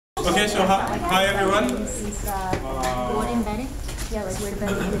Okay, so hi everyone. What embedding? Yeah, like where to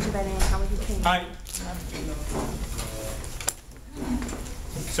bed, which embedding, and how would you change? Hi.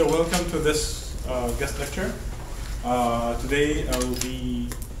 So welcome to this guest lecture. Today I will be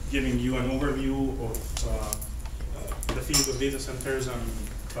giving you an overview of the field of data centers and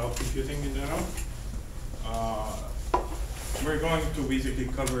cloud computing in general. We're going to basically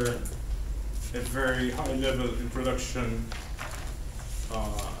cover a very high-level introduction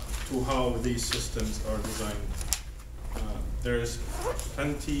to how these systems are designed. There's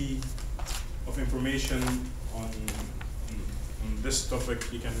plenty of information on this topic.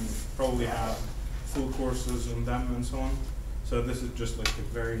 You can probably have full courses on them and so on. So this is just like a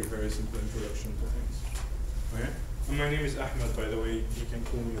very, very simple introduction to things. Okay? And my name is Ahmed, by the way. You can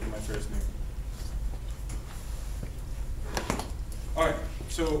call me with my first name. All right.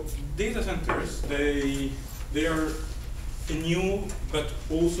 So data centers, they are a new but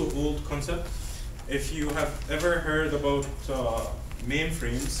also old concept. If you have ever heard about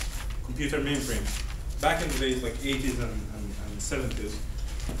mainframes, computer mainframes, back in the days like 80s and 70s,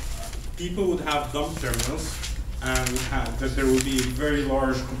 people would have dumb terminals and there would be a very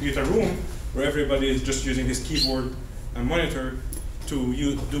large computer room where everybody is just using his keyboard and monitor to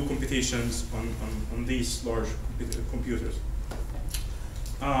do computations on these large computers.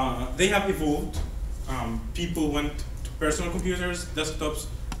 They have evolved. People went to personal computers, desktops,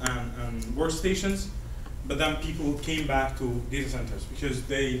 and workstations, but then people came back to data centers because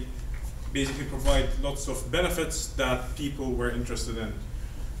they basically provide lots of benefits that people were interested in.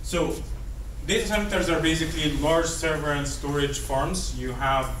 So data centers are basically large server and storage farms. You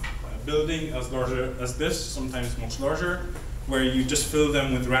have a building as large as this, sometimes much larger, where you just fill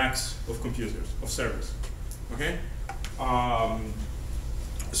them with racks of computers, of servers. Okay?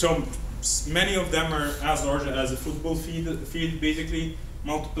 So many of them are as large as a football field basically,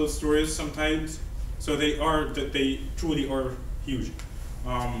 multiple stories sometimes. So they truly are huge.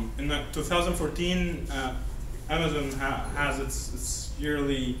 In 2014, Amazon has its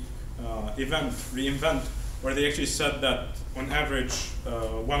yearly event, reInvent, where they actually said that on average,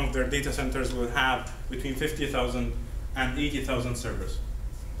 one of their data centers will have between 50,000 and 80,000 servers.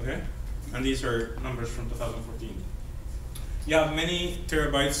 Okay? And these are numbers from 2014. You have many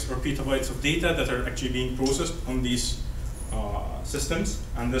terabytes or petabytes of data that are actually being processed on these systems,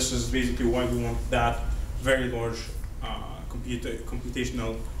 and this is basically why we want that very large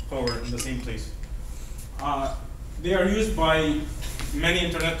computational power in the same place. They are used by many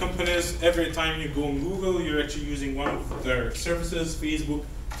internet companies. Every time you go on Google, you're actually using one of their services. Facebook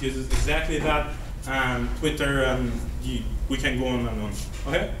uses exactly that, and Twitter, and we can go on and on.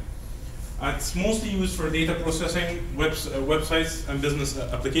 Okay? It's mostly used for data processing, websites, and business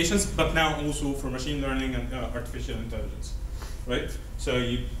applications, but now also for machine learning and artificial intelligence, right? So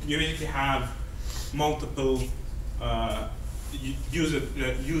you basically have multiple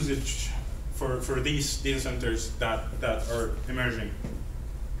usage for these data centers that are emerging.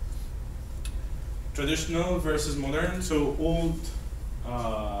 Traditional versus modern. So old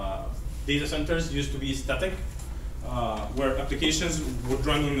data centers used to be static, where applications would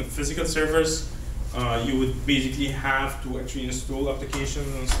run on physical servers. You would basically have to actually install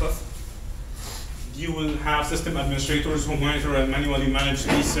applications and stuff. You will have system administrators who monitor and manually manage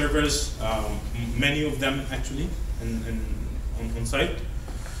these servers, many of them actually on site.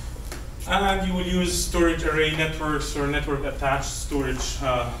 And you will use storage array networks or network attached storage,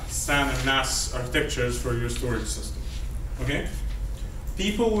 SAN and NAS architectures for your storage system. Okay?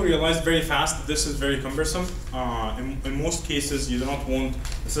 People will realize very fast that this is very cumbersome. In most cases, you do not want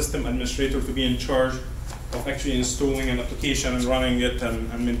the system administrator to be in charge of actually installing an application and running it and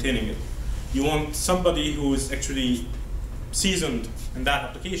maintaining it. You want somebody who is actually seasoned in that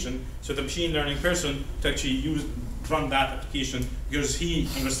application, so the machine learning person to actually run that application because he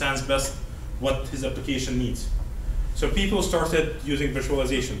understands best what his application needs. So people started using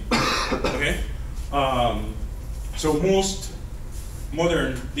virtualization. Okay? So most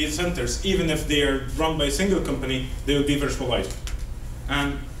modern data centers, even if they are run by a single company, they will be virtualized.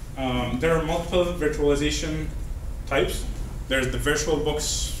 And there are multiple virtualization types. There's the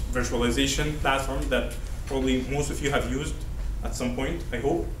VirtualBox virtualization platform that probably most of you have used at some point, I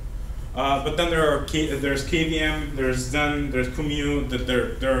hope. But then there's KVM, there's Zen, there's Commute,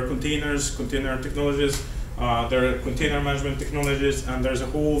 there are containers, container technologies, there are container management technologies, and there's a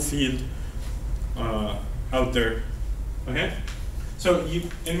whole field out there. Okay? So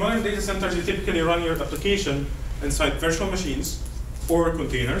in modern data centers, you typically run your application inside virtual machines or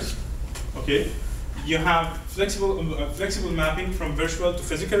containers. Okay? You have flexible mapping from virtual to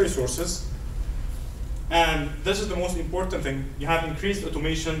physical resources. And this is the most important thing. You have increased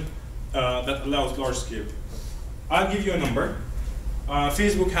automation that allows large scale. I'll give you a number.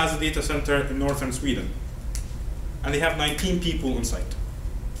 Facebook has a data center in northern Sweden, and they have 19 people on site.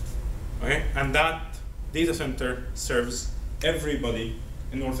 Okay? And that data center serves everybody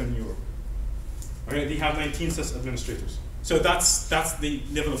in northern Europe. Okay? They have 19 sys administrators. So that's the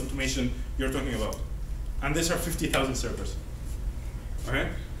level of automation you're talking about. And these are 50,000 servers. Okay?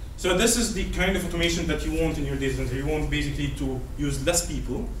 So this is the kind of automation that you want in your data center. You want basically to use less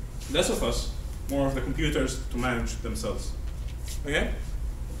people, less of us, more of the computers to manage themselves. Okay?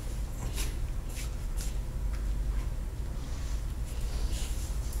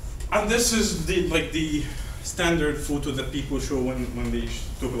 And this is the standard photo that people show when they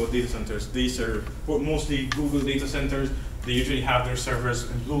talk about data centers. These are mostly Google data centers. They usually have their servers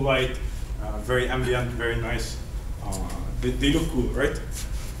in blue light, very ambient, very nice. They look cool, right?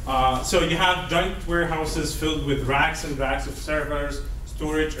 So you have giant warehouses filled with racks and racks of servers,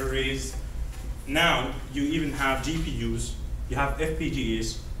 storage arrays. Now you even have GPUs. You have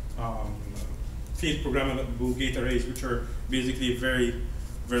FPGAs, field programmable gate arrays, which are basically very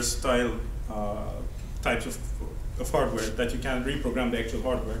versatile types of hardware that you can reprogram the actual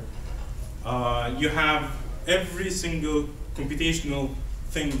hardware. You have every single computational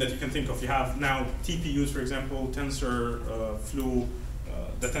thing that you can think of. You have now TPUs, for example, TensorFlow,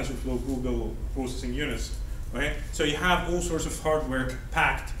 the TensorFlow Google processing units. Right? So you have all sorts of hardware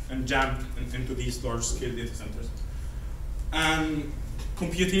packed and jammed into these large-scale data centers. And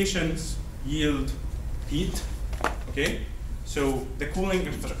computations yield heat. Okay? So the cooling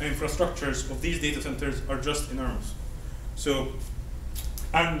infrastructures of these data centers are just enormous. So,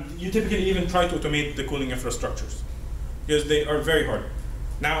 and you typically even try to automate the cooling infrastructures because they are very hard.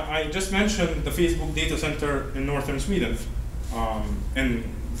 Now, I just mentioned the Facebook data center in northern Sweden, in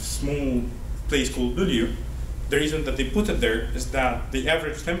a small place called Luleå. The reason that they put it there is that the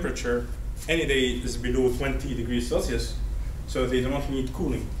average temperature any day is below 20 degrees Celsius, so they do not need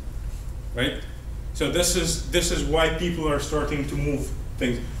cooling, right? So this is why people are starting to move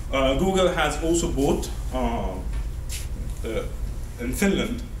things. Google has also bought in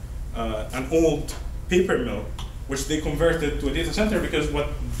Finland an old paper mill, which they converted to a data center because what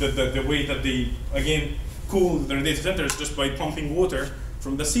the way that they again cool their data center is just by pumping water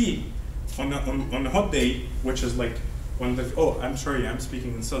from the sea on a hot day, which is like when the I'm sorry, I'm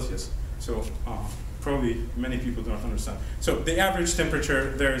speaking in Celsius, so probably many people don't understand. So the average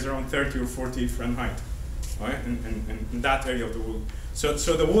temperature there is around 30 or 40 Fahrenheit, right? In that area of the world. So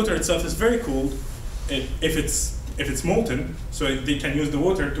the water itself is very cold if it's molten, so they can use the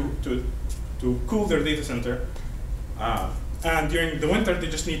water to cool their data center. And during the winter, they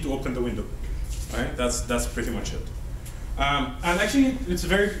just need to open the window. Right? That's pretty much it. And actually, it's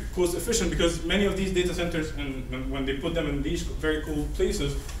very cost efficient because many of these data centers, and when they put them in these very cool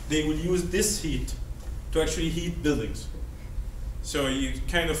places, they will use this heat to actually heat buildings. So you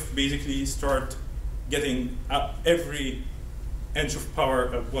kind of basically start getting every inch of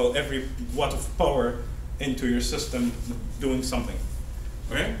power, well, every watt of power into your system doing something.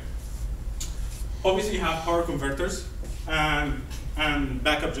 Okay? Obviously, you have power converters and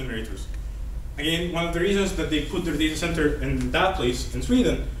backup generators. Again, one of the reasons that they put their data center in that place in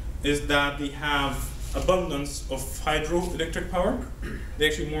Sweden is that they have abundance of hydroelectric power. They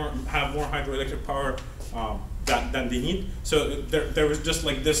actually have more hydroelectric power than they need. So there was just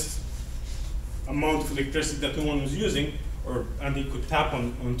like this amount of electricity that no one was using, and they could tap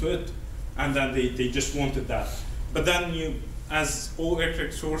onto it, and then they just wanted that. But then as all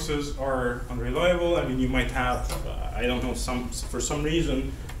electric sources are unreliable, I mean, you might have, I don't know, for some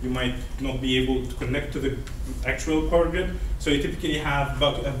reason, you might not be able to connect to the actual power grid. So you typically have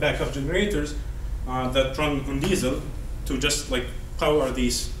backup generators that run on diesel to just like power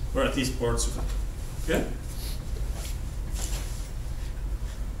these, or at least parts of it. Okay?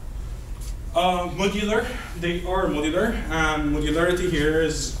 Modular, they are modular, and modularity here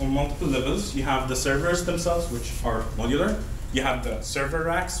is on multiple levels. You have the servers themselves, which are modular. You have the server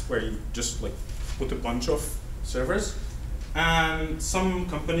racks, where you just like put a bunch of servers. And some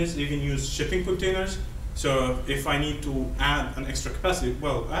companies even use shipping containers. So if I need to add an extra capacity,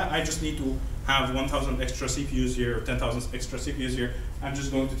 well, I just need to have 1,000 extra CPUs here, or 10,000 extra CPUs here. I'm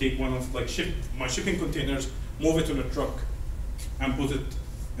just going to take one of like my shipping containers, move it on a truck, and put it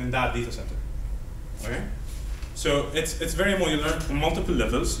in that data center. Okay? So it's very modular on multiple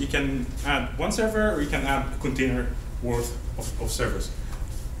levels. You can add one server, or you can add a container worth of servers.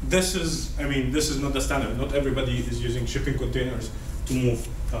 This is not the standard. Not everybody is using shipping containers to move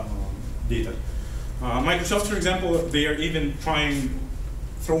data. Microsoft, for example, they are even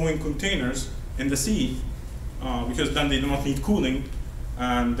throwing containers in the sea, because then they do not need cooling,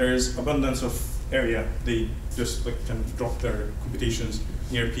 and there's abundance of area. They just like can drop their computations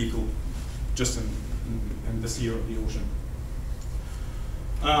near people, just in the sea or the ocean.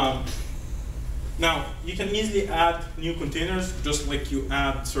 Now, you can easily add new containers, just like you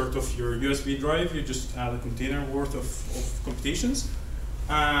add sort of your USB drive. You just add a container worth of computations,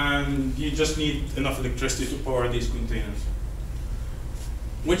 and you just need enough electricity to power these containers.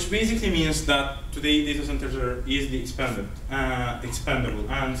 Which basically means that today data centers are easily expandable.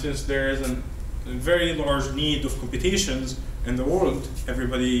 And since there is a very large need of computations in the world,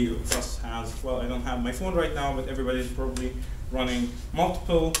 everybody of us has, well, I don't have my phone right now, but everybody is probably running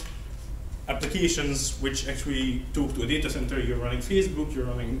multiple applications which actually talk to a data center. You're running Facebook, you're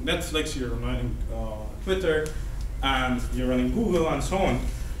running Netflix, you're running Twitter, and you're running Google, and so on.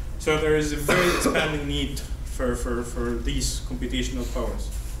 So there is a very expanding need for these computational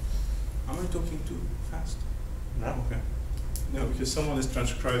powers. Am I talking too fast? No. Okay. No, because someone is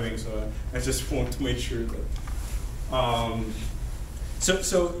transcribing, so I just want to make sure that.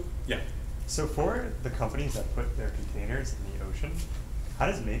 Yeah. So for the companies that put their containers in the ocean, how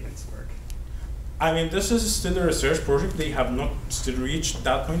does maintenance work? I mean, this is still a research project. They have not still reached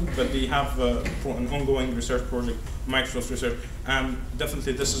that point, but they have an ongoing research project, Microsoft research, and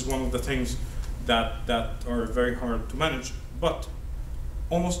definitely this is one of the things that are very hard to manage. But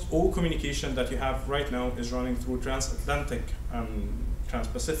almost all communication that you have right now is running through transatlantic and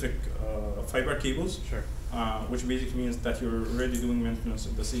trans-Pacific fiber cables, Sure. Which basically means that you're already doing maintenance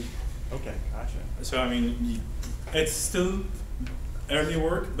in the sea. Okay, gotcha. So I mean, it's still early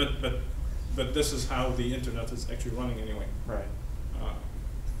work, but this is how the internet is actually running anyway. Right.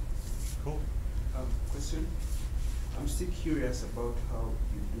 Cool. Question. I'm still curious about how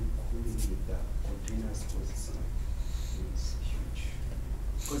you do cooling with the containers, because it's huge.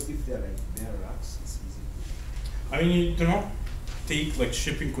 Because if they're like bare racks, it's easy. I mean, you do not take like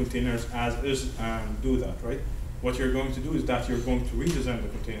shipping containers as is and do that, right? What you're going to do is that you're going to redesign the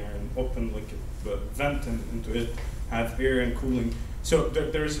container and open like a vent into it, have air and cooling. So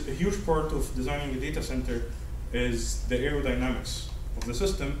there's a huge part of designing a data center is the aerodynamics of the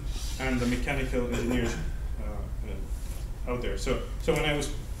system and the mechanical engineers out there. So when I was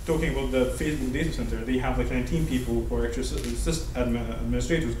talking about the Facebook data center, they have like 19 people who are actually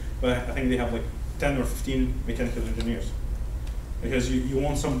administrators, but I think they have like 10 or 15 mechanical engineers. Because you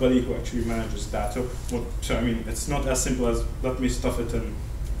want somebody who actually manages that. So I mean, it's not as simple as let me stuff it in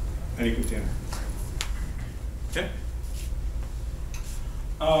any container. Okay?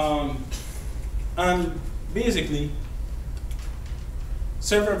 And basically,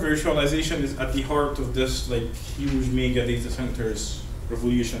 server virtualization is at the heart of this like huge mega data centers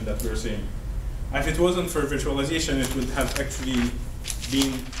revolution that we're seeing. If it wasn't for virtualization, it would have actually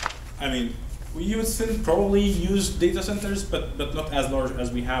been, I mean, we would still probably use data centers, but not as large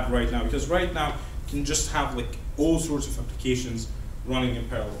as we have right now. Because right now, you can just have like all sorts of applications running in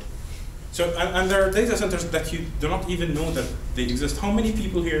parallel. So, and there are data centers that you do not even know that they exist. How many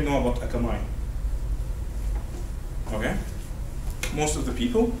people here know about Akamai? Okay, most of the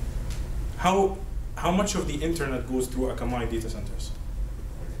people. How much of the internet goes through Akamai data centers?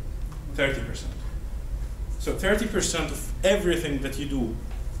 30%. So 30% of everything that you do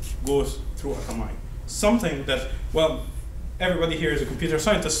goes through Akamai. Something that, well, everybody here is a computer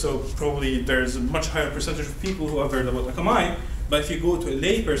scientist, so probably there's a much higher percentage of people who have heard about Akamai. But if you go to a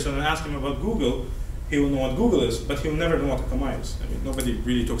layperson and ask him about Google, he will know what Google is, but he'll never know what Akamai is. I mean, nobody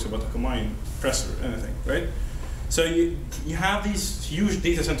really talks about Akamai in press or anything, right? So you have these huge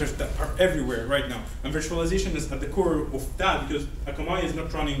data centers that are everywhere right now. And virtualization is at the core of that, because Akamai is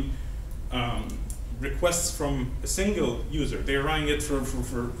not running requests from a single user. They're running it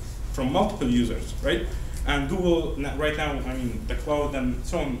from multiple users, right? And Google, right now, I mean, the cloud and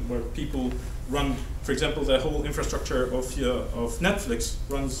so on, where people run, for example, the whole infrastructure of Netflix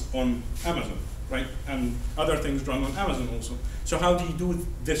runs on Amazon, right? And other things run on Amazon also. So how do you do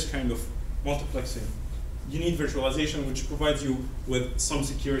this kind of multiplexing? You need virtualization, which provides you with some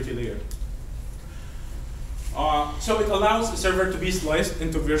security layer. So it allows a server to be sliced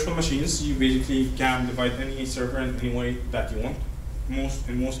into virtual machines. You basically can divide any server in any way that you want.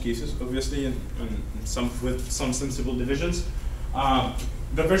 In most cases, obviously, and with some sensible divisions.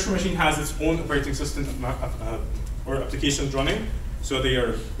 The virtual machine has its own operating system or applications running, so they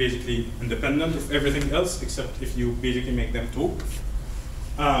are basically independent of everything else, except if you basically make them talk.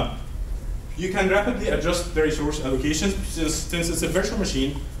 You can rapidly adjust the resource allocations. Since it's a virtual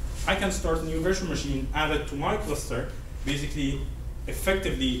machine, I can start a new virtual machine, add it to my cluster, basically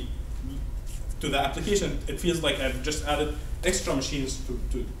effectively to the application. It feels like I've just added extra machines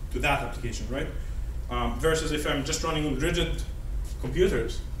to that application, right? Versus if I'm just running on rigid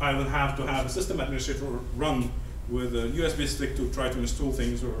computers, I will have to have a system administrator run with a USB stick to try to install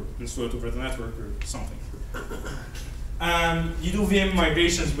things or install it over the network or something. And you do VM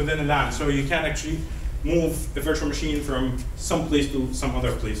migrations within a LAN, so you can actually move a virtual machine from some place to some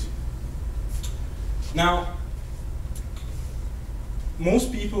other place. Now,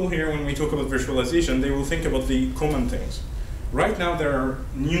 most people here, when we talk about virtualization, they will think about the common things. Right now, there are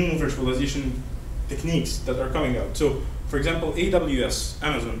new virtualization techniques that are coming out. So, for example, AWS,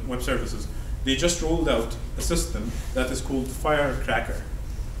 Amazon Web Services, they just rolled out a system that is called Firecracker.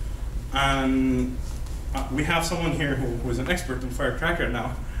 And we have someone here who is an expert in Firecracker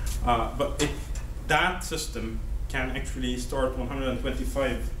now, but that system can actually start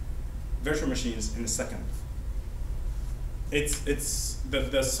 125 virtual machines in a second. It's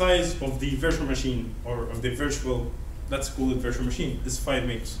the size of the virtual machine, or of the virtual, let's call it virtual machine, is 5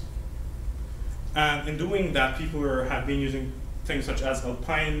 megs. And in doing that, people have been using things such as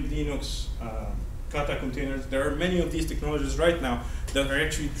Alpine, Linux, Kata containers. There are many of these technologies right now that are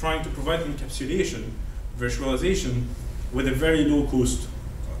actually trying to provide encapsulation, virtualization, with a very low cost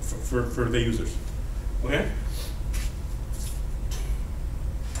for the users. Okay?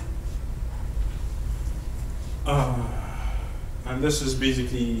 And this is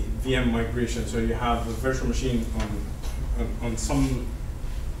basically VM migration. So you have a virtual machine on some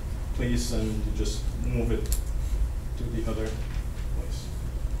place and you just move it to the other place.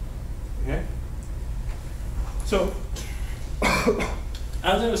 Okay? So,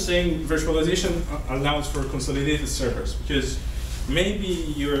 as I was saying, virtualization allows for consolidated servers, because maybe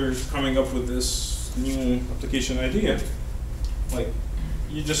you're coming up with this new application idea, like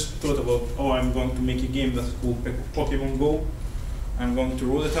you just thought about, oh, I'm going to make a game that's called Pokemon Go. I'm going to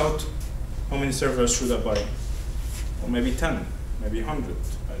roll it out. How many servers should I buy? Or maybe 10, maybe 100.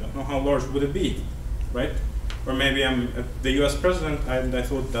 I don't know how large would it be, right? Or maybe I'm the US president and I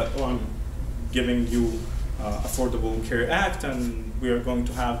thought that, oh, I'm giving you Affordable Care Act and we are going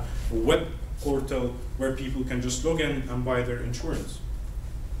to have a web portal where people can just log in and buy their insurance.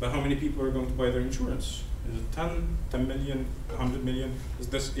 But how many people are going to buy their insurance? Is it 10 million, 100 million? Is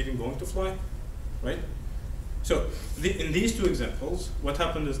this even going to fly, right? So in these two examples, what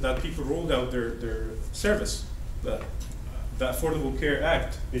happened is that people rolled out their service. The Affordable Care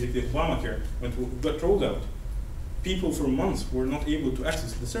Act, basically Obamacare, got rolled out. People for months were not able to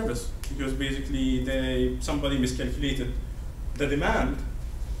access the service because basically somebody miscalculated the demand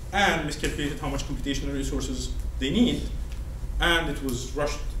and miscalculated how much computational resources they need, and it was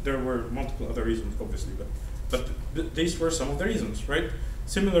rushed. There were multiple other reasons, obviously, but these were some of the reasons, right?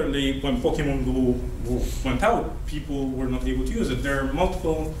 Similarly, when Pokemon Go went out, people were not able to use it. There are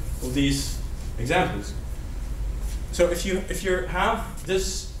multiple of these examples. So if you have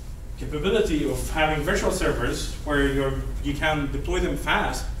this capability of having virtual servers where you can deploy them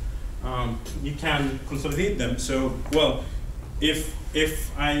fast, you can consolidate them. So, well,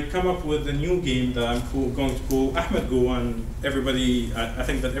 if I come up with a new game that I'm going to call Ahmed Go, and I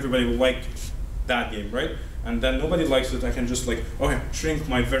think that everybody will like that game, right? And then nobody likes it, I can just like, okay, shrink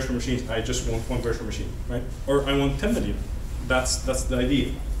my virtual machines. I just want one virtual machine, right? Or I want 10 million. That's the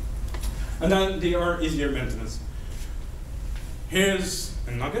idea. And then they are easier maintenance. Here's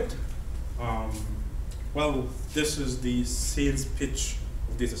a nugget. Well, this is the sales pitch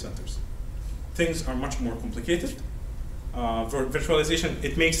of data centers. Things are much more complicated. For virtualization,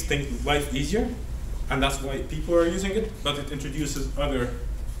 it makes life easier, and that's why people are using it, but it introduces other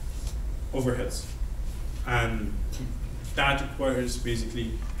overheads. And that requires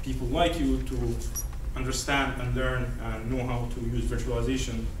basically people like you to understand and learn and know how to use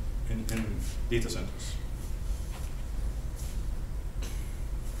virtualization in data centers.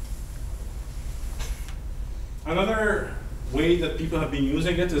 Another way that people have been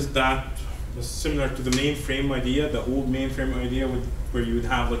using it is that it's similar to the mainframe idea, the old mainframe idea where you would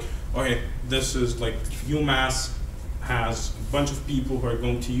have like, okay, this is like UMass has a bunch of people who are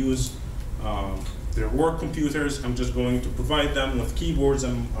going to use their work computers. I'm just going to provide them with keyboards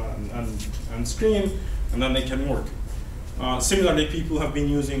and screen, and then they can work. Similarly, people have been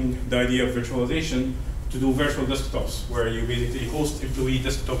using the idea of virtualization to do virtual desktops, where you basically host employee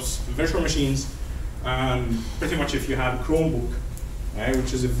desktops, virtual machines, and pretty much if you have a Chromebook, right,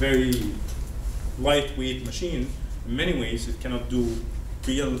 which is a very lightweight machine, in many ways it cannot do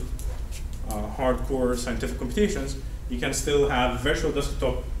real hardcore scientific computations, you can still have virtual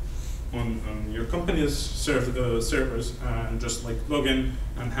desktop on your company's servers and just like log in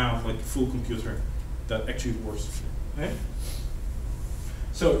and have like a full computer that actually works. Okay?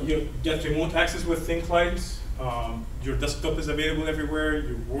 So you get remote access with thin clients. your desktop is available everywhere,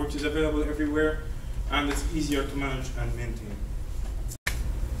 your work is available everywhere, and it's easier to manage and maintain.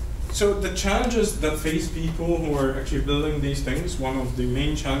 So the challenges that face people who are actually building these things, one of the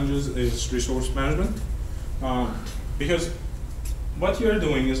main challenges is resource management. Because what you're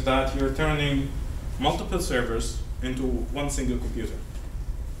doing is that you're turning multiple servers into one single computer,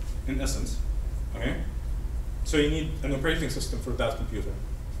 in essence, okay? So you need an operating system for that computer.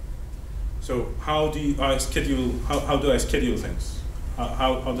 So how do I schedule, how do I schedule things?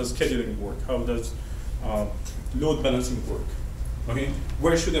 How does scheduling work? How does load balancing work? Okay,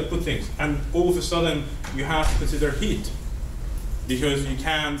 where should I put things? And all of a sudden, you have to consider heat, because you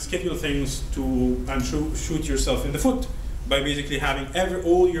can schedule things to and shoot yourself in the foot by basically having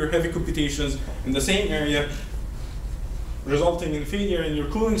all your heavy computations in the same area, resulting in failure in your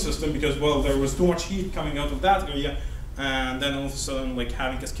cooling system because, well, there was too much heat coming out of that area, and then all of a sudden, like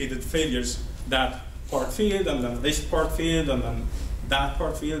having cascaded failures, that part failed, and then this part failed, and then that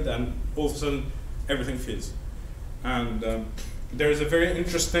part failed, and all of a sudden, everything fails. And there's a very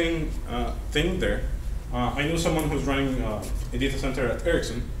interesting thing there. I know someone who's running a data center at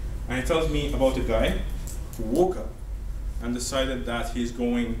Ericsson, and he tells me about a guy who woke up and decided that he's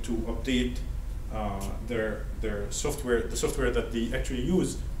going to update their software, the software that they actually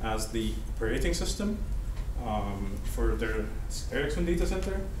use as the operating system for their Ericsson data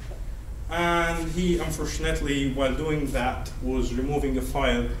center. And he, unfortunately, while doing that, was removing a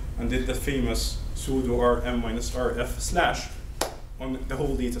file and did the famous sudo rm-rf/ on the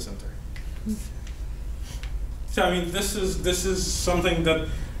whole data center. So I mean, this is something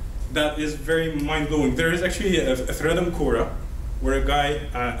that is very mind-blowing. There is actually a thread on Quora where a guy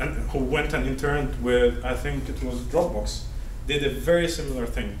who went and interned with, I think it was Dropbox, did a very similar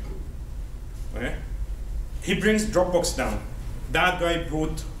thing. Okay? He brings Dropbox down. That guy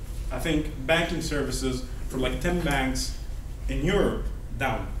brought, I think, banking services for like 10 banks in Europe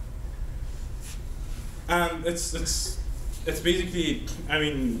down. And it's basically, I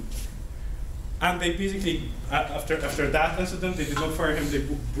mean, and they basically, after that incident, they did not fire him, they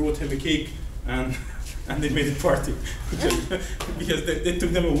brought him a cake and they made a party. Because it took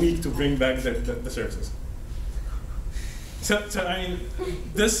them a week to bring back the services. So I mean,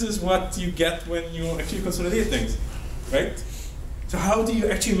 this is what you get when you actually consolidate things, right? So how do you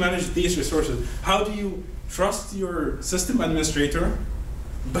actually manage these resources? How do you trust your system administrator,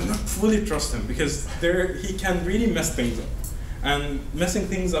 but not fully trust him? Because he can really mess things up. And messing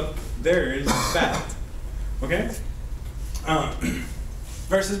things up there is bad, okay?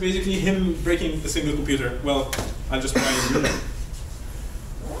 Versus basically him breaking the single computer. Well, I'll just buy a new one.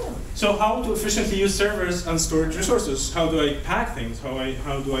 So how to efficiently use servers and storage resources? How do I pack things?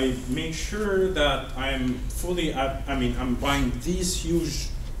 How do I make sure that I'm fully, I'm buying these huge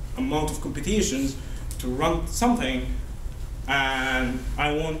amount of computations to run something, and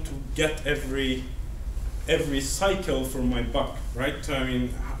I want to get every cycle for my buck, right? So I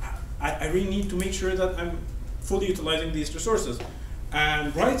mean, I really need to make sure that I'm fully utilizing these resources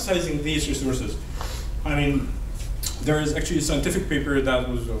and right-sizing these resources. I mean, there is actually a scientific paper that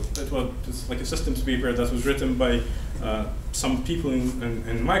was, it's like a systems paper that was written by some people in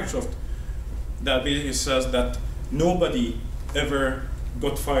Microsoft that basically says that nobody ever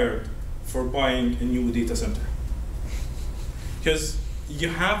got fired for buying a new data center. Because you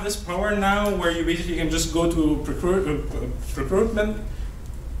have this power now where you basically can just go to procurement,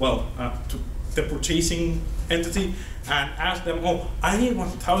 to the purchasing entity, and ask them, oh, I need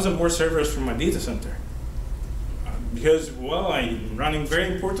 1,000 more servers for my data center. Because, well, I'm running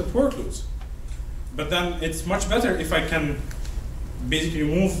very important workloads. But then it's much better if I can basically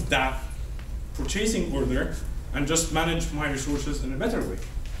remove that purchasing order and just manage my resources in a better way.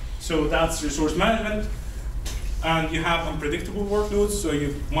 So that's resource management. And you have unpredictable workloads, so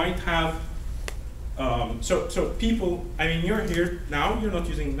you might have, so people, I mean, you're here now, you're not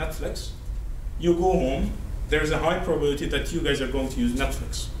using Netflix. You go home, there's a high probability that you guys are going to use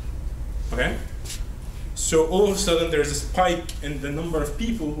Netflix, okay? So all of a sudden, there's a spike in the number of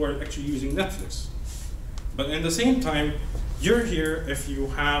people who are actually using Netflix. But in the same time, you're here if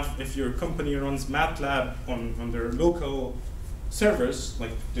your company runs MATLAB on their local servers,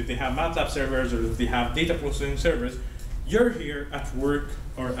 like if they have MATLAB servers or if they have data processing servers, you're here at work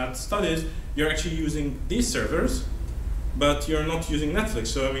or at studies, you're actually using these servers, but you're not using Netflix.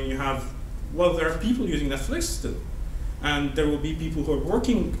 So I mean, you have, well, there are people using Netflix still, and there will be people who are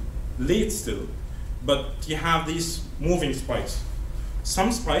working late still, but you have these moving spikes.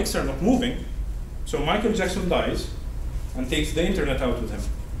 Some spikes are not moving, so Michael Jackson dies and takes the internet out with him.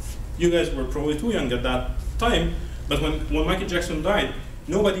 You guys were probably too young at that time, but when Michael Jackson died,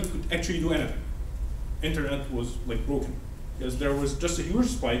 nobody could actually do anything. internet was like broken, because there was just a huge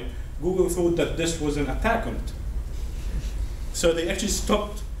spike. Google thought that this was an attack on it. So they actually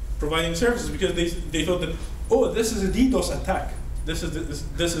stopped providing services because they thought that, oh, this is a DDoS attack. This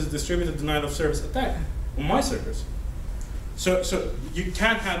is distributed denial of service attack on my servers. So you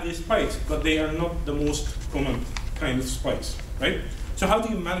can have these spikes, but they are not the most common kind of spikes, right? So how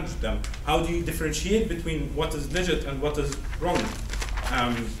do you manage them? How do you differentiate between what is legit and what is wrong?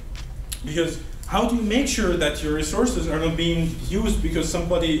 Because how do you make sure that your resources are not being used because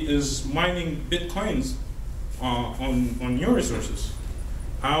somebody is mining Bitcoins on your resources?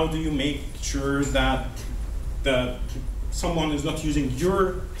 How do you make sure that someone is not using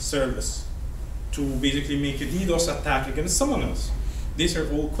your service to basically make a DDoS attack against someone else? These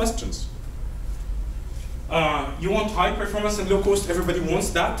are all questions. You want high performance and low cost, everybody wants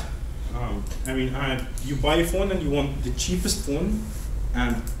that. I mean, you buy a phone and you want the cheapest phone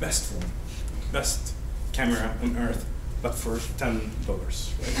and best phone, best camera on earth, but for $10,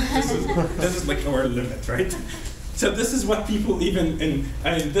 right? This is like our limit, right? So this is what people even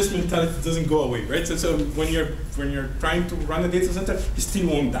this mentality doesn't go away, right? So when you're trying to run a data center, you still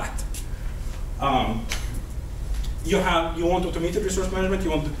want that. You want automated resource management.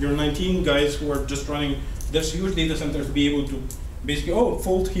 You want your 19 guys who are just running this huge data center to be able to basically, oh,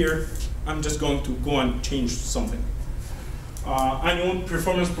 fault here, I'm just going to go and change something. And you want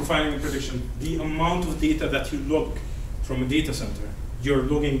performance profiling and prediction. The amount of data that you log from a data center, you're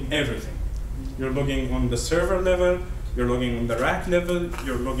logging everything. You're logging on the server level, you're logging on the rack level,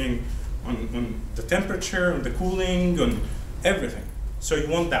 you're logging on the temperature, on the cooling, on everything. So you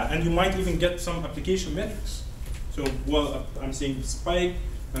want that, and you might even get some application metrics. So, well, I'm seeing spike,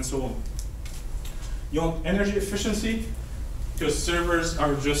 and so on. You want energy efficiency, because servers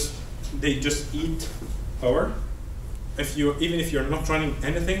are they just eat power. Even if you're not running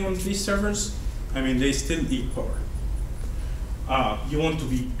anything on these servers, I mean, they still eat power. You want to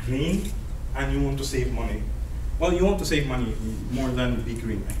be green, and you want to save money. Well, you want to save money more than be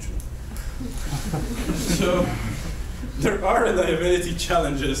green, actually. So there are reliability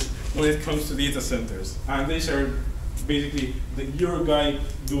challenges when it comes to data centers. And these are basically your guy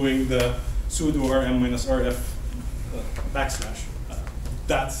doing the sudo rm-rf backslash.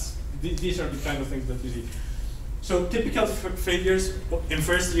 These are the kind of things that you see. So typical failures in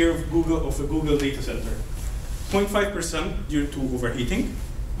first year of a Google data center. 0.5% due to overheating.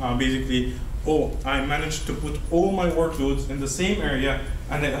 Basically, oh, I managed to put all my workloads in the same area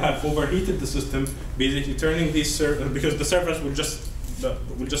and I have overheated the system, basically turning these servers, because the servers will just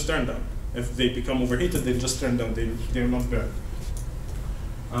turn down. If they become overheated, they just turn down, they're not burned.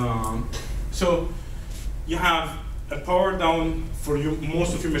 So you have a power down for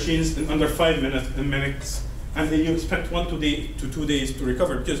most of your machines in under 5 minutes, and then you expect 1 to 2 days to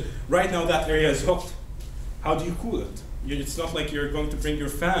recover, because right now that area is hot. How do you cool it? It's not like you're going to bring your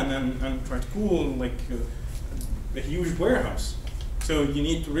fan and try to cool like a huge warehouse. So you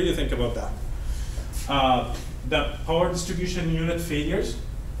need to really think about that. The power distribution unit failures.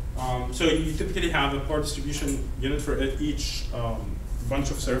 So you typically have a power distribution unit for each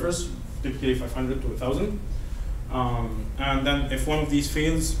bunch of servers, typically 500 to 1,000. And then if one of these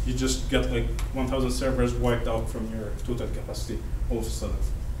fails, you just get like 1,000 servers wiped out from your total capacity all of a sudden.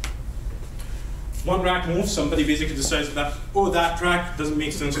 One rack moves, somebody basically decides that, oh, that rack doesn't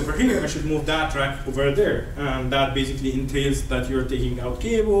make sense over here, I should move that rack over there. And that basically entails that you're taking out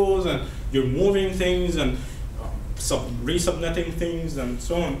cables and you're moving things and resubnetting things and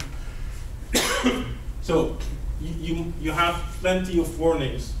so on. So you have plenty of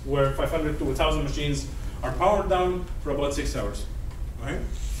warnings where 500 to 1,000 machines are powered down for about 6 hours, right?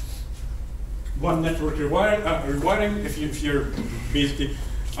 One network rewiring, if you're basically,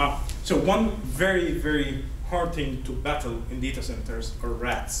 so one very, very hard thing to battle in data centers are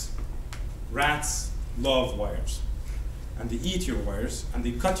rats. Rats love wires. And they eat your wires, and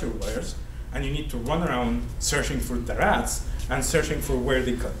they cut your wires, and you need to run around searching for the rats and searching for where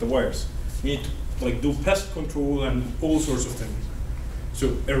they cut the wires. You need to like do pest control and all sorts of things.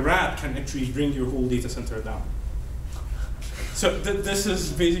 So a rat can actually bring your whole data center down. So this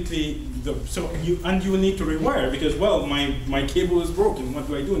is basically you need to rewire because, well, my cable is broken. What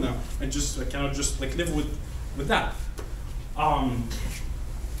do I do now? I cannot just like live with that.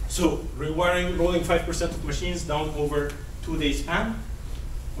 So rewiring, rolling 5% of machines down over 2 days span.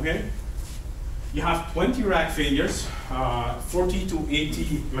 Okay. You have 20 rack failures, 40 to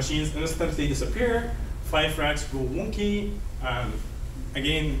 80 machines instantly disappear, 5 racks go wonky,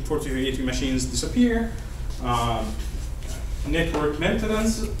 again 40 to 80 machines disappear. Network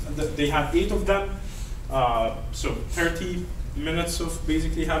maintenance, they have 8 of them, so 30 minutes of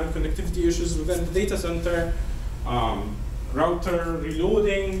basically having connectivity issues within the data center, router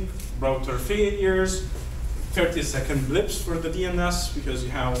reloading, router failures, 30-second blips for the DNS because you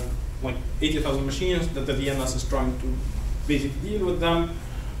have like 80,000 machines that the DNS is trying to basically deal with them.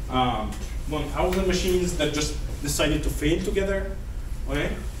 1,000 machines that just decided to fail together.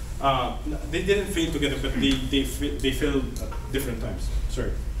 Okay, they didn't fail together, but they failed at different times.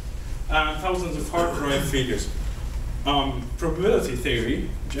 Sorry, thousands of hard drive failures. Probability theory,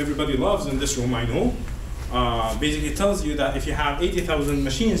 which everybody loves in this room, I know, basically tells you that if you have 80,000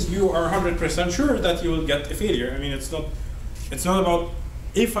 machines, you are 100% sure that you will get a failure. I mean, it's not about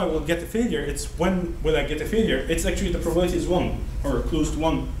if I will get a failure, it's when will I get a failure. It's actually the probability is 1, or close to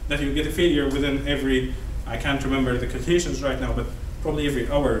 1, that you get a failure within every, I can't remember the calculations right now, but probably every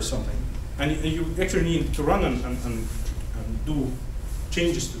hour or something. And you actually need to run and do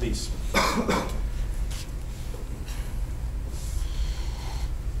changes to these.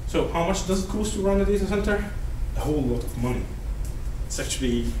 So how much does it cost to run a data center? A whole lot of money. It's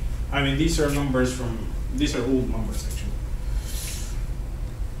actually, I mean, these are numbers these are old numbers actually.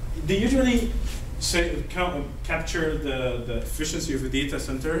 They usually capture the efficiency of a data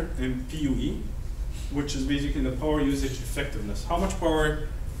center in PUE, which is basically the power usage effectiveness. How much power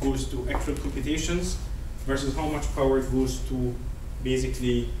goes to actual computations versus how much power goes to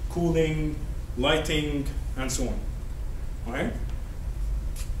basically cooling, lighting, and so on. All right?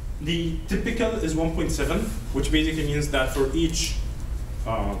 The typical is 1.7, which basically means that for each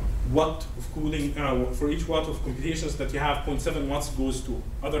watt of cooling, for each watt of computations that you have, 0.7 watts goes to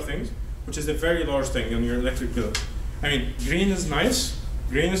other things, which is a very large thing on your electric bill. I mean, green is nice,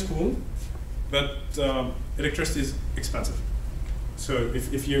 green is cool, but electricity is expensive. So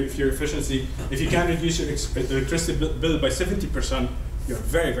if your efficiency, if you can reduce your electricity bill by 70%, you're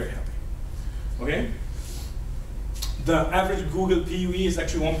very, very happy. Okay? The average Google PUE is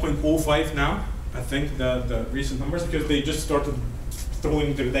actually 1.05 now, I think, the recent numbers, because they just started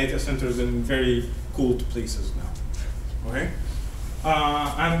throwing their data centers in very cold places now. Okay?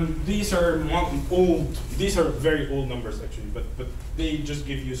 And these are very old numbers actually, but they just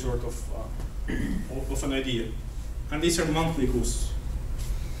give you sort of an idea. And these are monthly costs.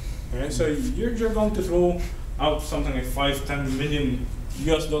 Okay? So you're going to throw out something like 5-10 million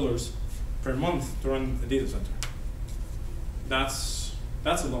US dollars per month to run a data center. That's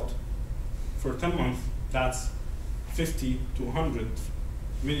a lot. For 10 months, that's 50 to 100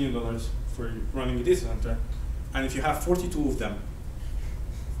 million dollars for running a data center. And if you have 42 of them,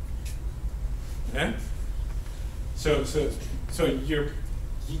 okay? So you're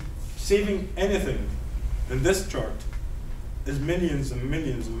saving anything in this chart is millions and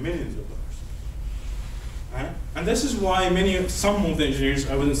millions and millions of dollars. Right? And this is why some of the engineers,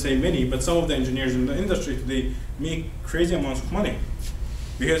 I wouldn't say many, but some of the engineers in the industry today make crazy amounts of money.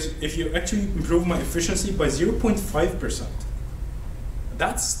 Because if you actually improve my efficiency by 0.5%,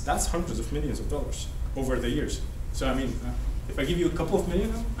 that's hundreds of millions of dollars over the years. So I mean, if I give you a couple of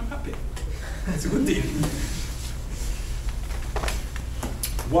million, I'm happy. It's a good deal.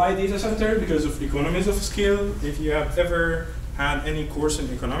 Why data center? Because of economies of scale. If you have ever had any course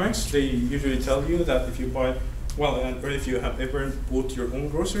in economics, they usually tell you that if you buy, or if you have ever bought your own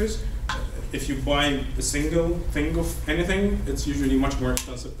groceries, if you buy a single thing of anything, it's usually much more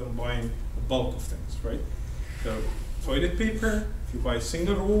expensive than buying a bulk of things, right? So toilet paper, if you buy a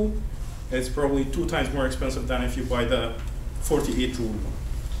single roll, it's probably 2 times more expensive than if you buy the 48 roll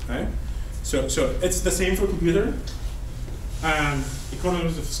one, right? So it's the same for computer, and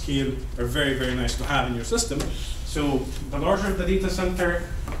economies of scale are very, very nice to have in your system. So the larger the data center,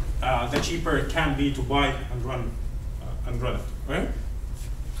 the cheaper it can be to buy and run it, right?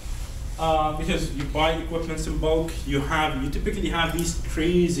 Because you buy equipment in bulk, you typically have these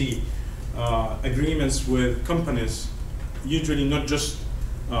crazy agreements with companies, usually not just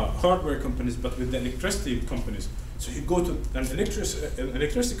hardware companies, but with the electricity companies. So you go to an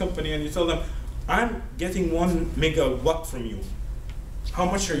electricity company and you tell them, I'm getting 1 megawatt from you. How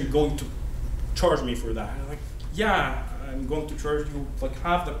much are you going to charge me for that? And I'm like, yeah, I'm going to charge you like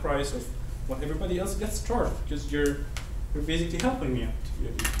half the price of what everybody else gets charged, because you're basically helping me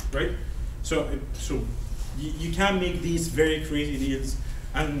out, right? So you can make these very crazy deals,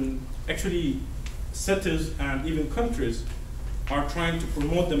 and actually cities and even countries are trying to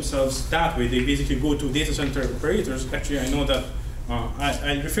promote themselves that way. They basically go to data center operators. Actually, I know that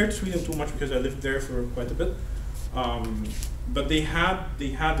I refer to Sweden too much because I lived there for quite a bit. But they had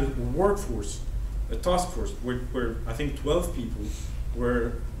a workforce, a task force, where I think 12 people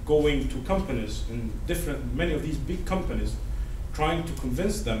were going to companies in many of these big companies, trying to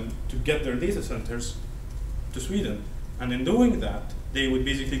convince them to get their data centers to Sweden. And in doing that, they would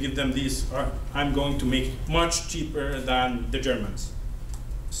basically give them these, I'm going to make it much cheaper than the Germans.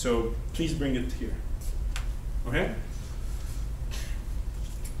 So please bring it here. Okay?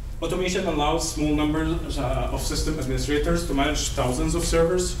 Automation allows small numbers of system administrators to manage thousands of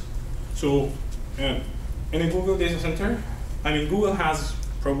servers. So in a Google data center, I mean, Google has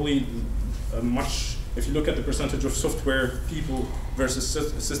probably much, if you look at the percentage of software people versus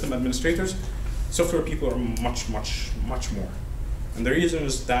system administrators, software people are much more. And the reason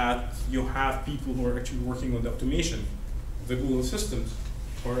is that you have people who are actually working on the automation of the Google systems,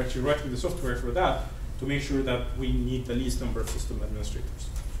 or actually writing the software for that, to make sure that we need the least number of system administrators.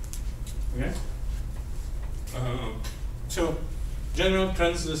 Okay? So general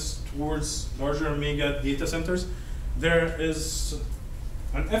trends is towards larger mega data centers. There is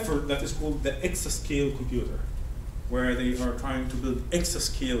an effort that is called the exascale computer, where they are trying to build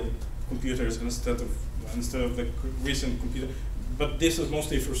exascale computers instead of the recent computer. But this is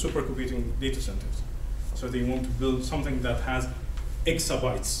mostly for supercomputing data centers. So they want to build something that has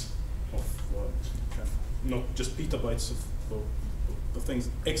exabytes of, not just petabytes of things,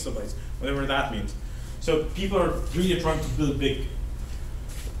 exabytes, whatever that means. So people are really trying to build big.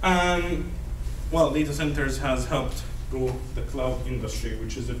 And well, data centers has helped grow the cloud industry,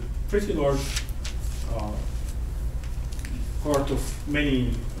 which is a pretty large part of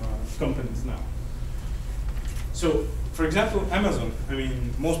many companies now. So, for example, Amazon. I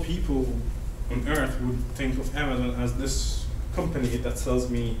mean, most people on Earth would think of Amazon as this company that sells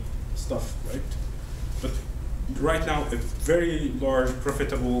me stuff, right? But right now, a very large,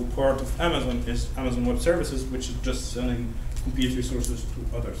 profitable part of Amazon is Amazon Web Services, which is just selling compute resources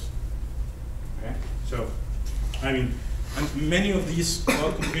to others. Okay? So, I mean, and many of these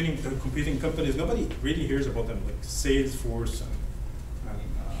cloud computing companies, nobody really hears about them, like Salesforce and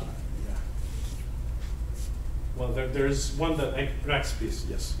yeah. Well, there's one that, Rackspace,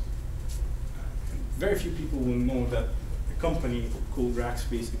 yes. Very few people will know that a company called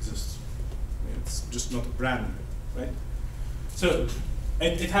Rackspace exists. It's just not a brand, right? So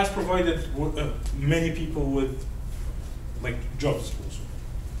it has provided many people with like jobs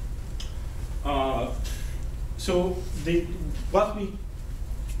also. So the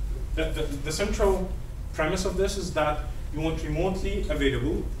central premise of this is that you want remotely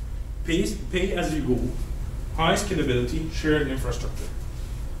available, pay as you go, high scalability, shared infrastructure.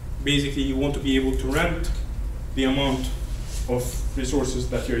 Basically, you want to be able to rent the amount of resources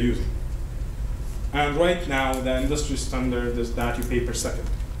that you're using. And right now, the industry standard is that you pay per second.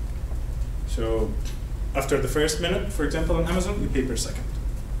 So after the first minute, for example, on Amazon, you pay per second.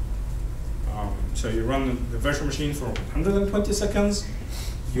 So you run the virtual machine for 120 seconds.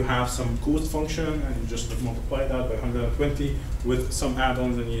 You have some cost function, and you just multiply that by 120 with some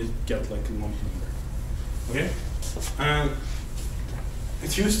add-ons, and you get like a lump number. Okay? And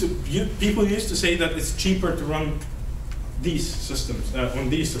people used to say that it's cheaper to run these systems on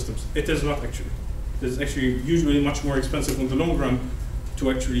these systems. It is not actually. It is actually usually much more expensive in the long run to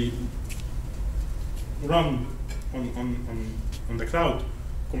actually run on the cloud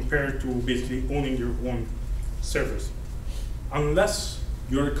compared to basically owning your own servers. Unless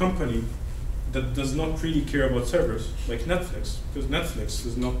you're a company that does not really care about servers, like Netflix, because Netflix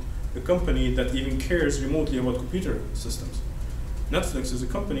is not a company that even cares remotely about computer systems. Netflix is a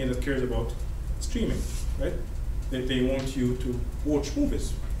company that cares about streaming, right? They want you to watch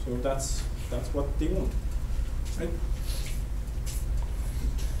movies, so that's what they want, right?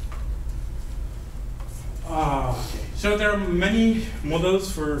 Okay. So there are many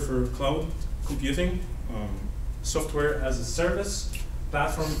models for cloud computing, software as a service,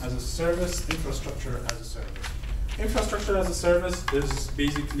 platform as a service, infrastructure as a service. Infrastructure as a service is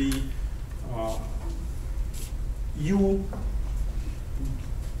basically you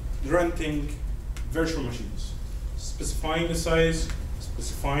renting virtual machines, specifying the size,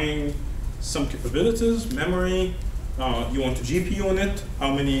 specifying some capabilities, memory, you want a GPU on it,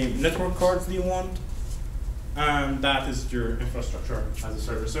 how many network cards do you want, and that is your infrastructure as a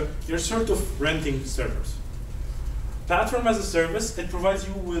service. So you're sort of renting servers. Platform as a service, it provides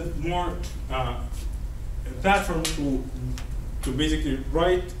you with more platform to basically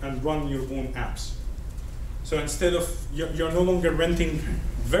write and run your own apps. So instead of, you're no longer renting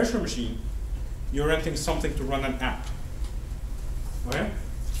virtual machine, you're renting something to run an app. Okay?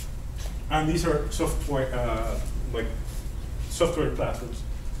 And these are software, like software platforms.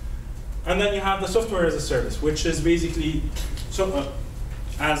 And then you have the software as a service, which is basically,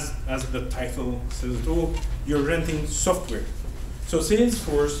 as the title says it all, you're renting software. So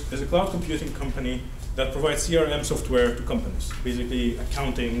Salesforce is a cloud computing company that provides CRM software to companies, basically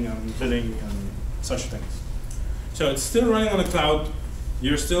accounting and billing and such things. So it's still running on the cloud.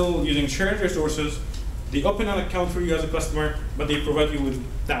 You're still using shared resources. They open an account for you as a customer, but they provide you with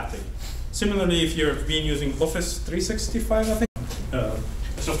that thing. Similarly, if you're been using Office 365, I think,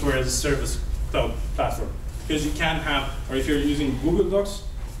 software as a service cloud platform, because you can have, or if you're using Google Docs,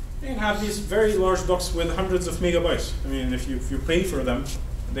 you can have these very large docs with hundreds of megabytes. I mean, if you pay for them,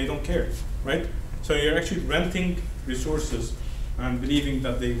 they don't care, right? So you're actually renting resources and believing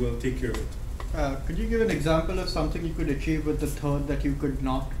that they will take care of it. Could you give an example of something you could achieve with the third that you could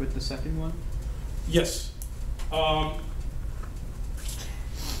not with the second one? Yes.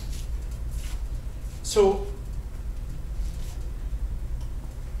 So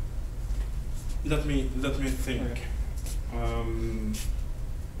let me think. Okay.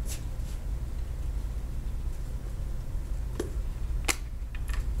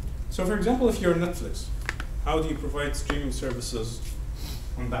 So for example, if you're Netflix, how do you provide streaming services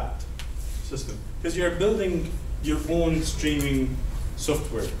on that system? Because you're building your own streaming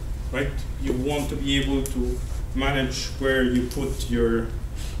software, right? You want to be able to manage where you put your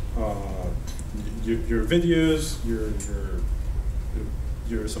videos,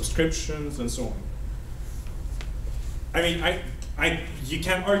 your subscriptions, and so on. I mean, you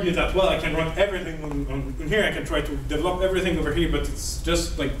can argue that, well, I can run everything on here, I can try to develop everything over here, but it's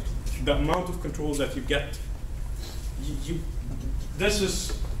just like the amount of control that you get. This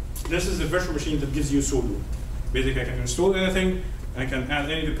is a virtual machine that gives you solo. Basically, I can install anything, I can add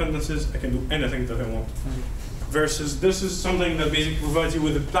any dependencies, I can do anything that I want. Versus this is something that basically provides you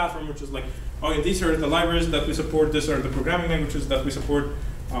with a platform which is like, okay, these are the libraries that we support, these are the programming languages that we support,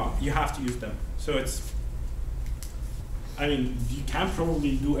 you have to use them. So it's, I mean, you can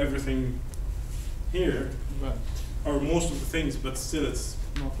probably do everything here, Right. or most of the things, but still it's,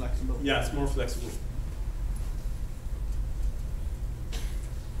 More flexible. yeah, it's more flexible.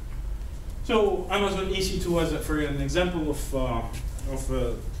 So Amazon EC2 as for an example of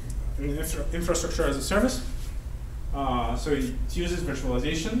an infrastructure as a service. So it uses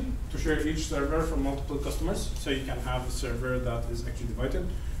virtualization to share each server from multiple customers. So you can have a server that is actually divided.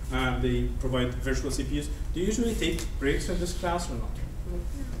 They provide virtual CPUs. Do you usually take breaks in this class or not?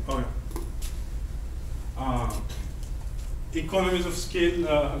 Oh yeah. Economies of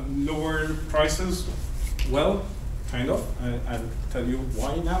scale, lower prices. Well, kind of. I'll tell you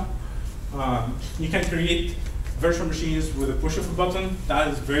why now. You can create virtual machines with a push of a button. That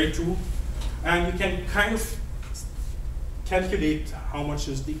is very true. And you can kind of calculate how much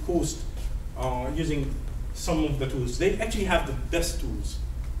is the cost using some of the tools. They actually have the best tools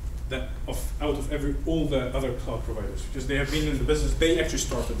out of all the other cloud providers, because they have been in the business. They actually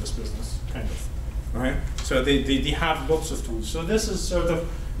started this business, kind of. All right? So they have lots of tools. So this is sort of,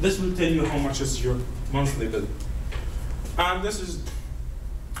 this will tell you how much is your monthly bill. And this is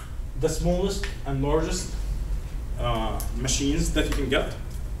the smallest and largest machines that you can get.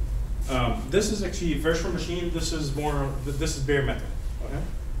 This is actually a virtual machine. This is more, this is bare metal. Okay?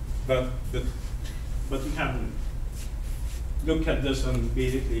 But you can look at this and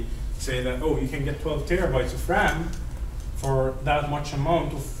basically say that, oh, you can get 12 terabytes of RAM for that much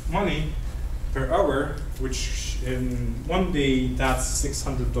amount of money per hour, which in one day, that's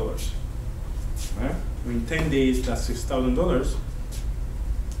 $600. Right? In 10 days, that's $6,000.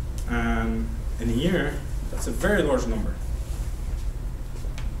 And in a year, that's a very large number.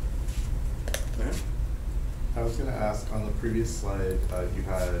 Okay. I was going to ask, on the previous slide, you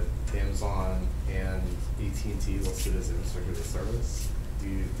had Amazon and AT&T listed as infrastructure as a service.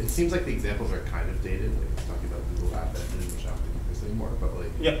 It seems like the examples are kind of dated, like we're talking about Google App Engine, which I don't think exists anymore, but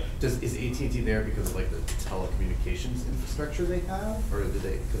like, Yeah. is AT&T there because of like the telecommunications infrastructure they have, or did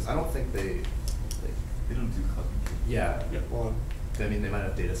they, because I don't think they They don't do cloud computing. yeah, Yeah. well, I mean, they might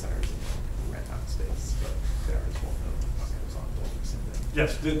have data centers in rent out space, but they are as well known as Amazon doing the same thing.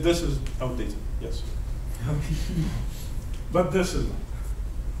 Yes, this is outdated, yes. But this is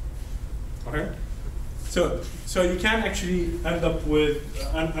not. Okay? So you can actually end up with,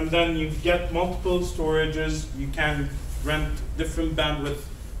 and then you get multiple storages, you can rent different bandwidth,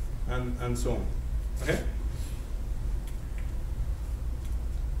 and so on. Okay?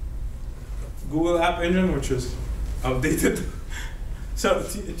 Google App Engine, which is outdated. So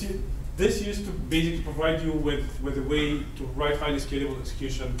this used to basically provide you with a way to write highly scalable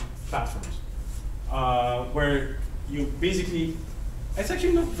execution platforms, where you basically, it's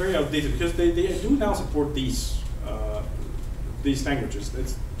actually not very outdated because they do now support these languages.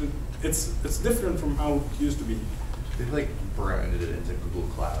 It's different from how it used to be. They've like branded it into Google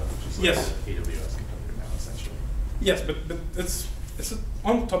Cloud, which is like Yes. AWS competitor now, essentially. Yes, but it's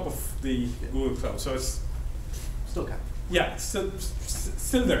on top of the Google Cloud, so it's Still kind of. yeah, it's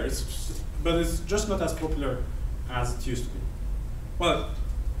still there. But it's just not as popular as it used to be. Well,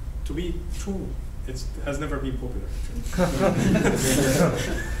 to be true, it has never been popular, actually.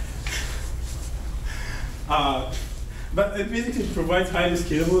 But it basically provides highly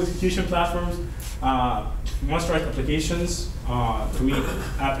scalable execution platforms, must write applications to meet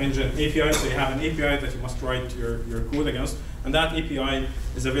App Engine API. So you have an API that you must write your code against, and that API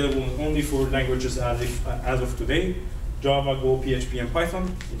is available only for languages as of today: Java, Go, PHP, and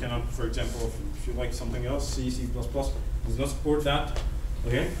Python. You cannot, for example, if you like something else, C, C++, does not support that.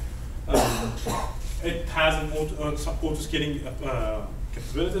 Okay. It has an auto-scaling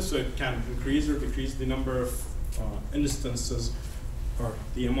capabilities, so it can increase or decrease the number of instances or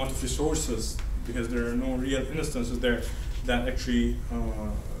the amount of resources, because there are no real instances there that actually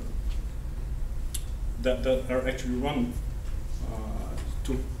that are actually run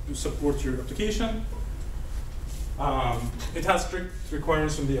to support your application. It has strict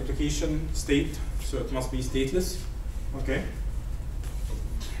requirements from the application state, so it must be stateless. Okay.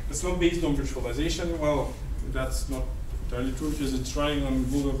 It's not based on virtualization. Well, that's not entirely true, because it's running on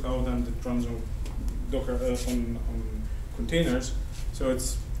Google Cloud and it runs on Docker on containers. So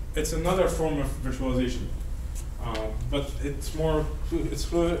it's another form of virtualization, but it's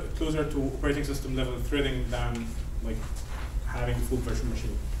closer to operating system level threading than like having a full virtual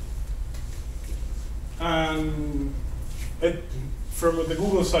machine. And from the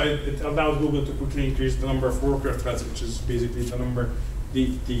Google side, it allows Google to quickly increase the number of worker threads, which is basically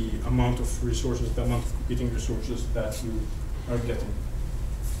the amount of resources, the amount of competing resources that you are getting.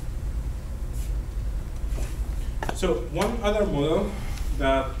 So one other model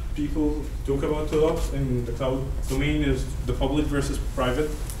that people talk about a lot in the cloud domain is the public versus private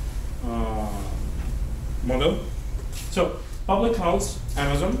model. So public clouds,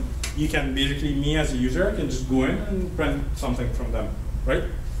 Amazon, you can basically, me as a user, I can just go in and rent something from them, right?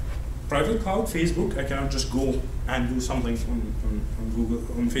 Private cloud, Facebook, I cannot just go and do something on Google,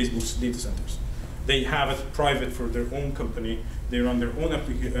 on Facebook's data centers. They have it private for their own company. They run their own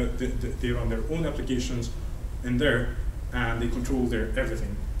applications in there, and they control their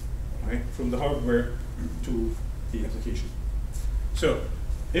everything, right? From the hardware to the application. So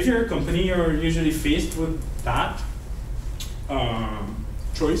if you're a company, you're usually faced with that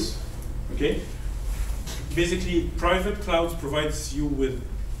choice, okay? Basically, private clouds provides you with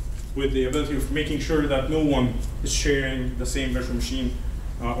the ability of making sure that no one is sharing the same virtual machine,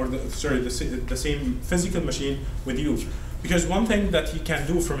 or the same physical machine with you. Because one thing that you can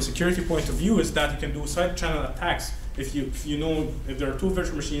do from a security point of view is that you can do side channel attacks. If you know, if there are two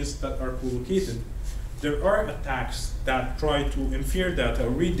virtual machines that are co-located, there are attacks that try to infer data or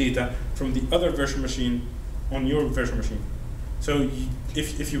read data from the other virtual machine on your virtual machine. So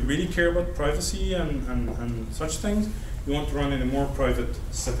if you really care about privacy and such things, you want to run in a more private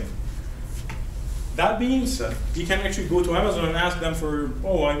setting. That being said, you can actually go to Amazon and ask them for,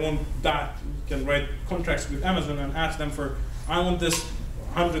 oh, I want that. You can write contracts with Amazon and ask them for, I want this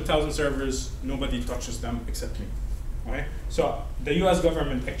 100,000 servers, nobody touches them except me. Right? So the US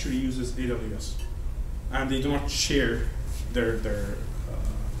government actually uses AWS, and they do not share the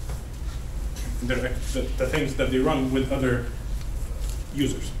things that they run with other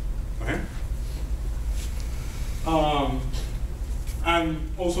users. Okay? And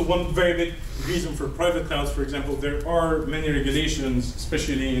also one very big reason for private clouds, for example, there are many regulations,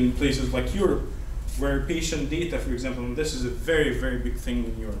 especially in places like Europe, where patient data, for example, and this is a very, very big thing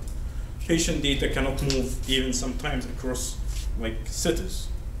in Europe, patient data cannot move even sometimes across like cities.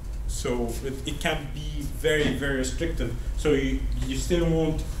 So it can be very, very restrictive. So you still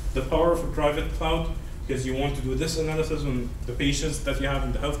want the power of a private cloud, because you want to do this analysis on the patients that you have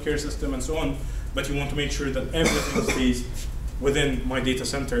in the healthcare system and so on, but you want to make sure that everything stays within my data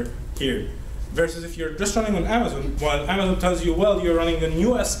center here. Versus if you're just running on Amazon, while Amazon tells you, well, you're running on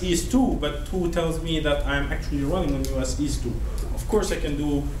US East 2, but who tells me that I'm actually running on US East 2? Of course I can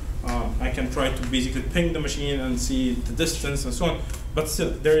do, I can try to basically ping the machine and see the distance and so on, but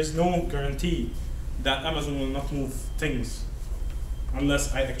still, there is no guarantee that Amazon will not move things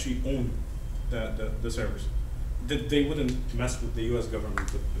unless I actually own the servers. They wouldn't mess with the US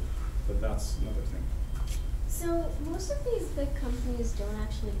government, but that's another thing. So most of these big companies don't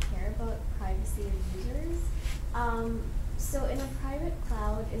actually care about privacy of users. So in a private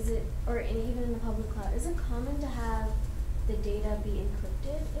cloud, is it, or even in a public cloud, is it common to have the data be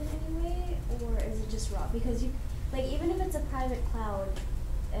encrypted in any way, or is it just raw? Because you, like, even if it's a private cloud,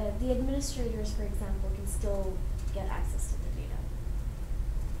 the administrators, for example, can still get access to the data.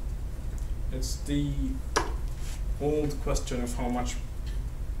 It's the old question of how much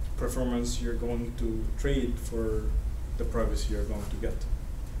performance you're going to trade for the privacy you're going to get.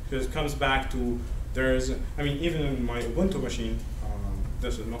 Because it comes back to There's, I mean, even in my Ubuntu machine,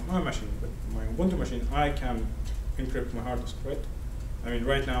 this is not my machine, but my Ubuntu machine, I can encrypt my hard disk, right? I mean,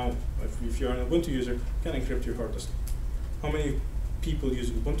 right now, if you're an Ubuntu user, you can encrypt your hard disk. How many people use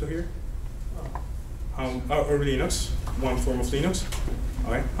Ubuntu here? Or Linux, one form of Linux.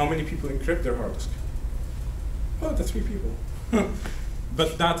 Okay. How many people encrypt their hard disk? Oh, that's 3 people.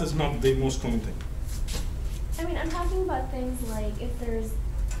 But that is not the most common thing. I mean, I'm talking about things like if there's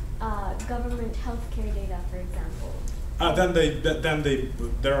government healthcare data, for example.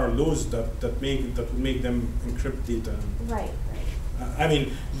 There are laws that would make them encrypt data. Right, right. I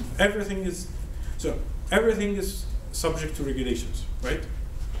mean, everything is subject to regulations, right?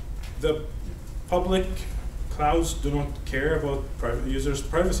 The public clouds do not care about private users'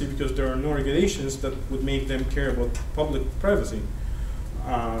 privacy because there are no regulations that would make them care about public privacy.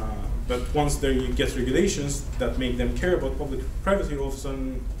 But once you get regulations that make them care about public privacy, all of a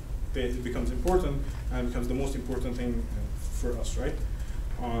sudden it becomes important and becomes the most important thing for us, right?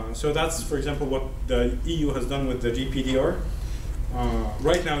 So that's, for example, what the EU has done with the GPDR.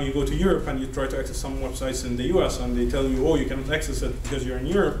 Right now, you go to Europe and you try to access some websites in the US, and they tell you, oh, you cannot access it because you're in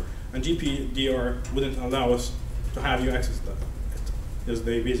Europe, and GPDR wouldn't allow us to have you access that. Because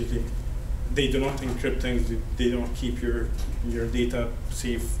they do not encrypt things, they don't keep your data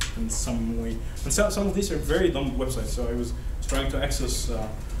safe in some way. And so, some of these are very dumb websites. So I was trying to access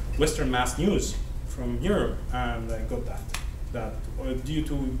Western Mass News from Europe, and I got that due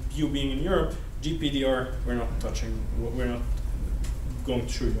to you being in Europe, GPDR, we're not going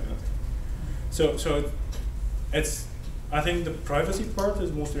to show you anything. So it's, I think the privacy part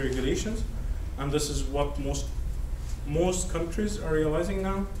is mostly regulations, and this is what most countries are realizing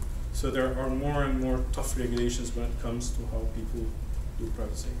now. So there are more and more tough regulations when it comes to how people do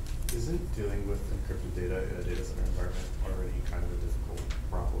privacy. Isn't dealing with encrypted data in a data center environment already kind of a difficult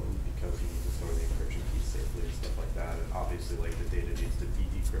problem because you need to store the encryption keys safely and stuff like that, and obviously like the data needs to be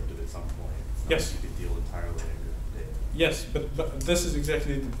decrypted at some point. It's not Yes. like you could deal entirely in encrypted data. Yes, but this is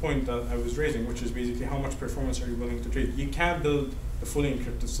exactly the point that I was raising, which is basically how much performance are you willing to trade? You can't build a fully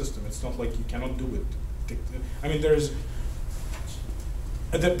encrypted system. It's not like you cannot do it. I mean, there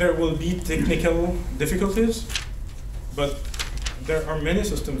will be technical difficulties, but there are many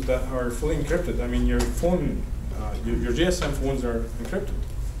systems that are fully encrypted. I mean, your phone, your GSM phones are encrypted,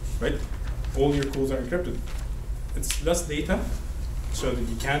 right? All your calls are encrypted. It's less data, so that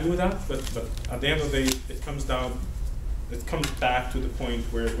you can do that, but at the end of the day, it comes back to the point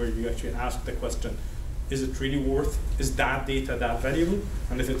where you actually ask the question, is it really is that data that valuable?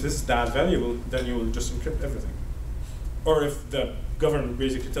 And if it is that valuable, then you will just encrypt everything. Or if the government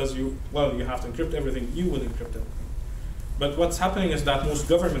basically tells you, well, you have to encrypt everything, you will encrypt everything. But what's happening is that most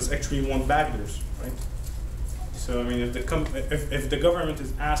governments actually want backdoors, right? So I mean, if the government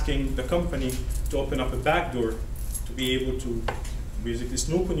is asking the company to open up a backdoor to be able to basically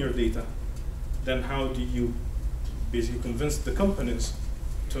snoop on your data, then how do you basically convince the companies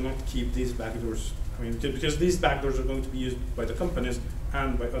to not keep these backdoors? I mean, because these backdoors are going to be used by the companies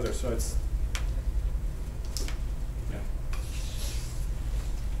and by others, so it's, yeah.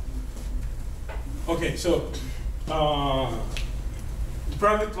 Okay, so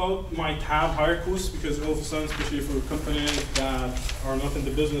private cloud might have higher costs because all of a sudden, especially for companies that are not in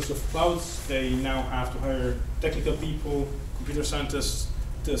the business of clouds, they now have to hire technical people, computer scientists,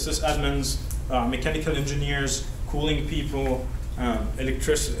 to assist admins, mechanical engineers, cooling people,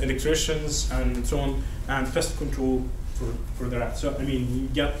 electricians, and so on, and pest control for that. So I mean, you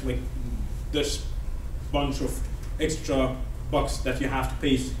get like this bunch of extra bucks that you have to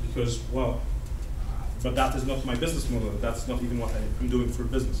pay because, well, but that is not my business model. That's not even what I'm doing for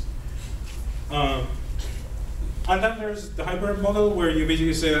business. And then there's the hybrid model where you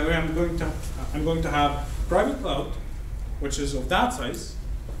basically say, okay, I'm going to have private cloud, which is of that size,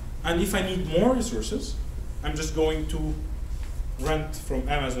 and if I need more resources, I'm just going to rent from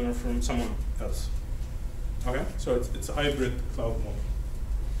Amazon or from someone else. Okay, so it's a hybrid cloud model.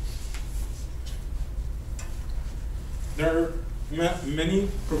 There are many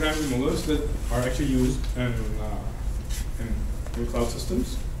programming models that are actually used in cloud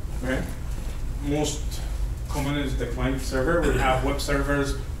systems. Okay, most common is the client server. We have web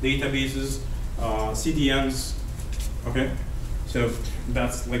servers, databases, CDNs. Okay, so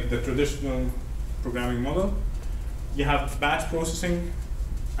that's like the traditional programming model. You have batch processing,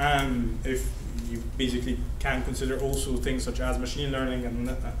 and if you basically can consider also things such as machine learning and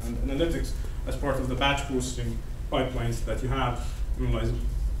analytics as part of the batch processing pipelines that you have,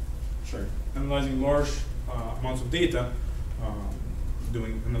 analyzing large amounts of data,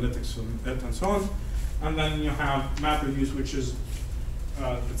 doing analytics on it and so on. And then you have MapReduce, which is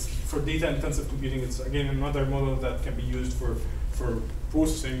it's for data-intensive computing. It's again another model that can be used for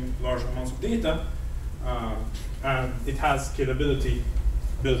processing large amounts of data, and it has scalability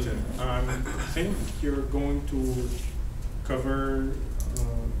built in. I think you're going to cover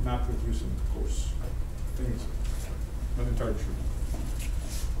MapReduce in the course. I think so. Not entirely sure.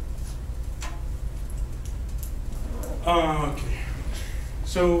 Okay.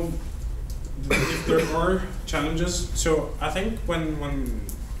 So if there are challenges, so I think when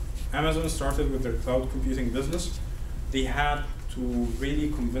Amazon started with their cloud computing business, they had to really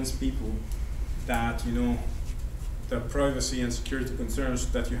convince people that the privacy and security concerns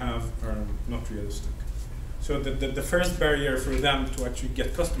that you have are not realistic. So the first barrier for them to actually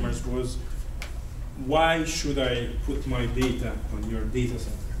get customers was, why should I put my data on your data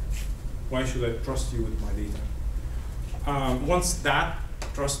center? Why should I trust you with my data? Once that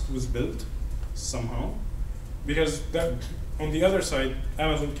trust was built, somehow, because on the other side,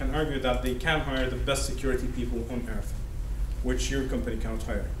 Amazon can argue that they can hire the best security people on earth, which your company cannot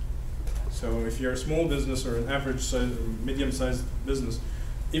hire. So if you're a small business or an average size or medium-sized business,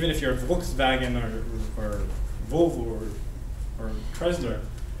 even if you're Volkswagen or Volvo or Chrysler,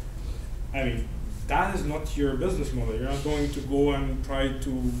 I mean, that is not your business model. You're not going to go and try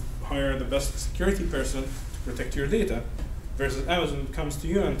to hire the best security person to protect your data. Versus Amazon comes to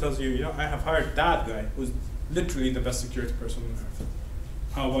you and tells you, I have hired that guy who's literally the best security person on earth.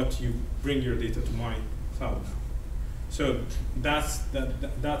 How about you bring your data to my cloud now? So that's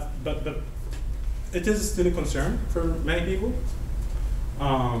but it is still a concern for many people.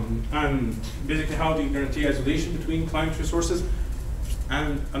 And basically, how do you guarantee isolation between client resources?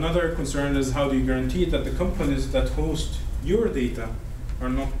 And another concern is, how do you guarantee that the companies that host your data are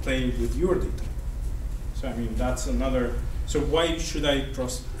not playing with your data? So I mean, that's another. So why should I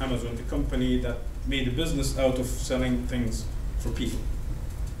trust Amazon, the company that made a business out of selling things for people?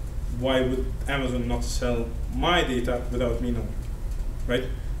 Why would Amazon not sell my data without me knowing, right?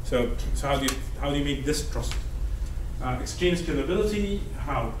 So how do you make this trust? Extreme scalability.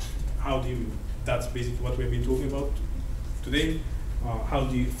 How do you? That's basically what we've been talking about today. How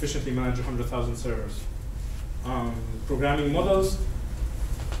do you efficiently manage 100,000 servers? Programming models.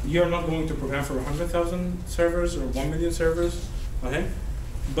 You're not going to program for 100,000 servers or 1 million servers, okay?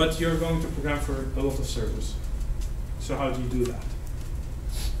 But you're going to program for a lot of servers. So how do you do that?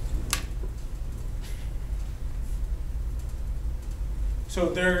 So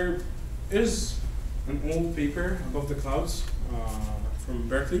there is an old paper above the clouds from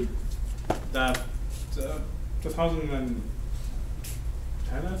Berkeley that 2010,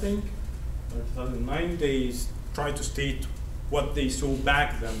 I think, or 2009, they tried to state what they saw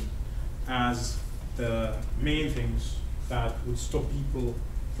back then as the main things that would stop people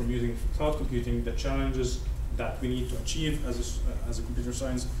from using cloud computing, the challenges that we need to achieve as a computer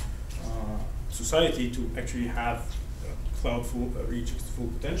science society to actually have cloud reach its full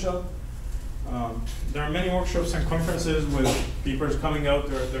potential. There are many workshops and conferences with papers coming out.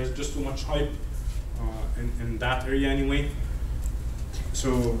 There's just too much hype in that area anyway.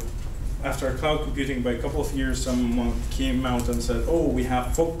 So after cloud computing, by a couple of years, someone came out and said, oh, we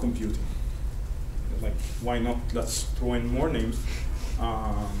have fog computing. Like, why not? Let's throw in more names.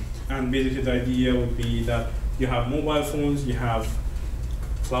 And basically the idea would be that you have mobile phones, you have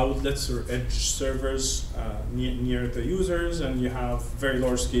cloudlets or edge servers near the users, and you have very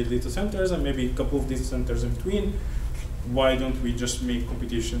large scale data centers and maybe a couple of data centers in between. Why don't we just make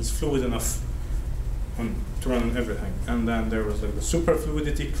computations fluid enough to run on everything? And then there was like the super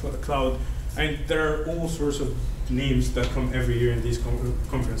fluidity cloud, and there are all sorts of names that come every year in these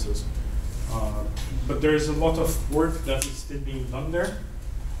conferences. But there's a lot of work that is still being done there.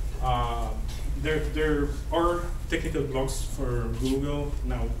 There are technical blogs for Google,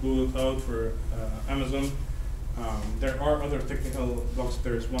 now Google Cloud, for Amazon. There are other technical blogs.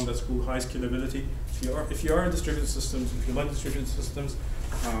 There's one that's called High Scalability. If you are in distributed systems, if you like distributed systems,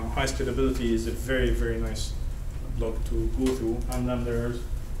 High Scalability is a very, very nice blog to go through. And then there's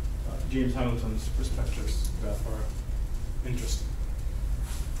James Hamilton's perspectives that are interesting.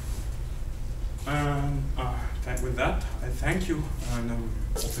 With that, I thank you, and I'm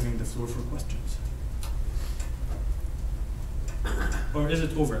opening the floor for questions. Or is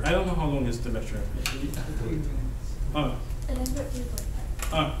it over? I don't know how long is the lecture. 3 minutes. Oh. It ends at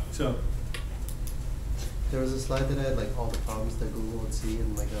 3:45. So. There was a slide that had like all the problems that Google would see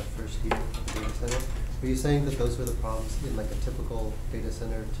in like a first year of the data center. Were you saying that those were the problems in like a typical data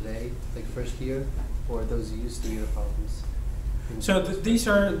center today, like first year, or those used to be the problems? So these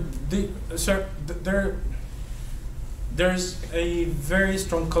are there's a very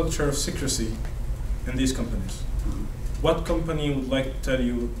strong culture of secrecy in these companies. what company would like to tell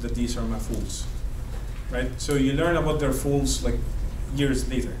you that these are my fools, right? So you learn about their fools like years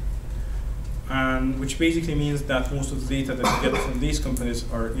later, and which basically means that most of the data that you get from these companies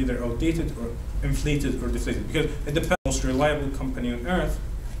are either outdated or inflated or deflated, because it depends on the most reliable company on earth.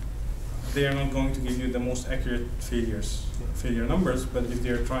 They are not going to give you the most accurate failure numbers, but if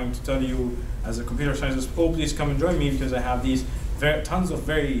they're trying to tell you as a computer scientist, oh, please come and join me because I have these tons of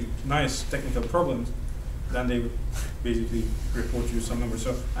very nice technical problems, then they would basically report you some numbers.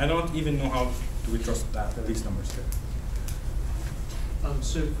 So I don't even know how do we trust these numbers.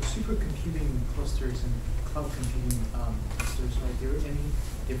 So for supercomputing clusters and cloud computing clusters, are there any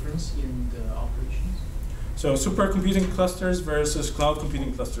difference in the operations? So supercomputing clusters versus cloud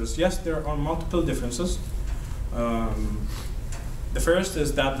computing clusters. Yes, there are multiple differences. The first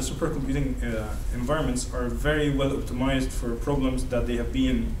is that the supercomputing environments are very well optimized for problems that they have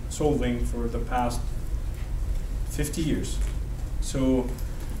been solving for the past 50 years. So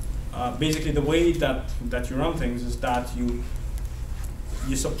basically the way that you run things is that you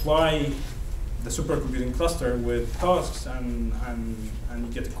supply the supercomputing cluster with tasks and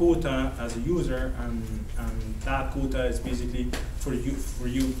you get a quota as a user, and that quota is basically for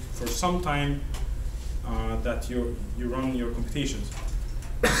you for some time that you run your computations.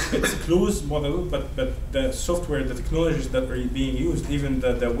 It's a closed model, but the software, the technologies that are being used, even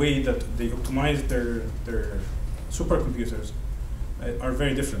the way that they optimize their supercomputers are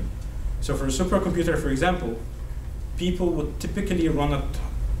very different. So for a supercomputer, for example, people would typically run at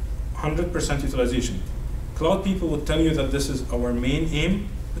 100% utilization. Cloud people would tell you that this is our main aim,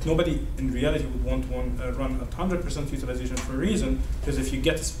 but nobody in reality would want to run at 100% utilization for a reason, because if you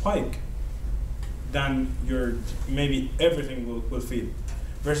get a spike, then maybe everything will fail.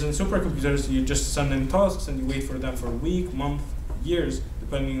 Versus in supercomputers, you just send in tasks and you wait for them for a week, month, years,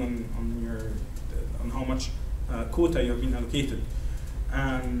 depending on how much quota you have been allocated.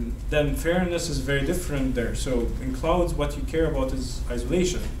 And then fairness is very different there. So in clouds, what you care about is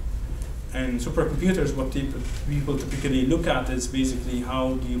isolation. And supercomputers, what people typically look at is basically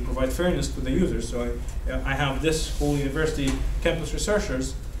how do you provide fairness to the users. So I have this whole university campus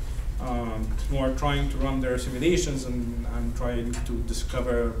researchers who are trying to run their simulations and trying to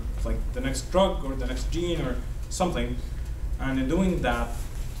discover like the next drug or the next gene or something. And in doing that,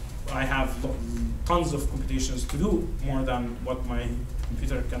 I have tons of computations to do, more than what my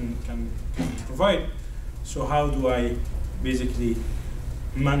computer can provide. So how do I basically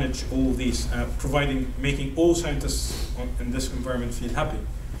manage all these, making all scientists in this environment feel happy?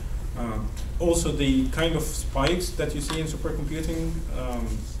 Also, the kind of spikes that you see in supercomputing,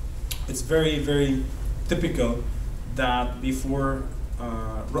 it's very, very typical that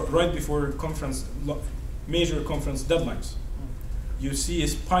right before major conference deadlines, you see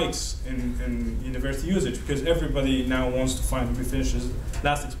spikes in university usage, because everybody now wants to finish his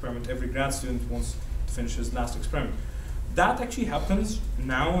last experiment. Every grad student wants to finish his last experiment. That actually happens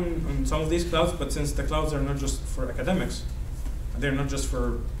now on some of these clouds, but since the clouds are not just for academics, they're not just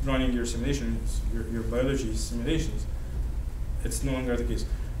for running your simulations, your biology simulations, it's no longer the case.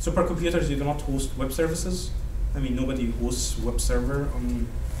 Supercomputers, you do not host web services. I mean, nobody hosts web server on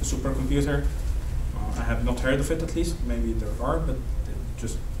a supercomputer. I have not heard of it, at least. Maybe there are, but it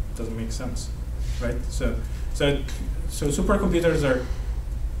just doesn't make sense, right? So supercomputers are,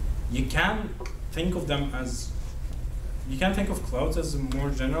 you can think of clouds as a more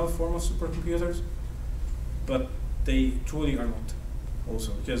general form of supercomputers, but they truly are not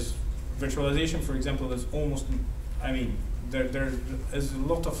also, because virtualization, for example, is almost, I mean, there is a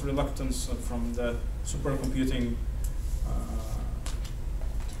lot of reluctance from the supercomputing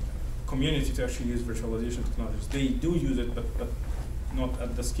community to actually use virtualization technologies. They do use it, but not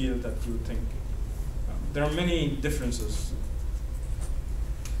at the scale that you would think. There are many differences.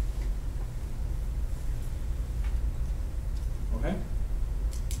 Okay?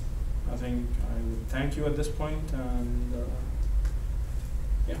 I think I would thank you at this point, and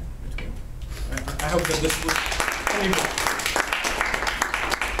yeah, it will. I hope that this was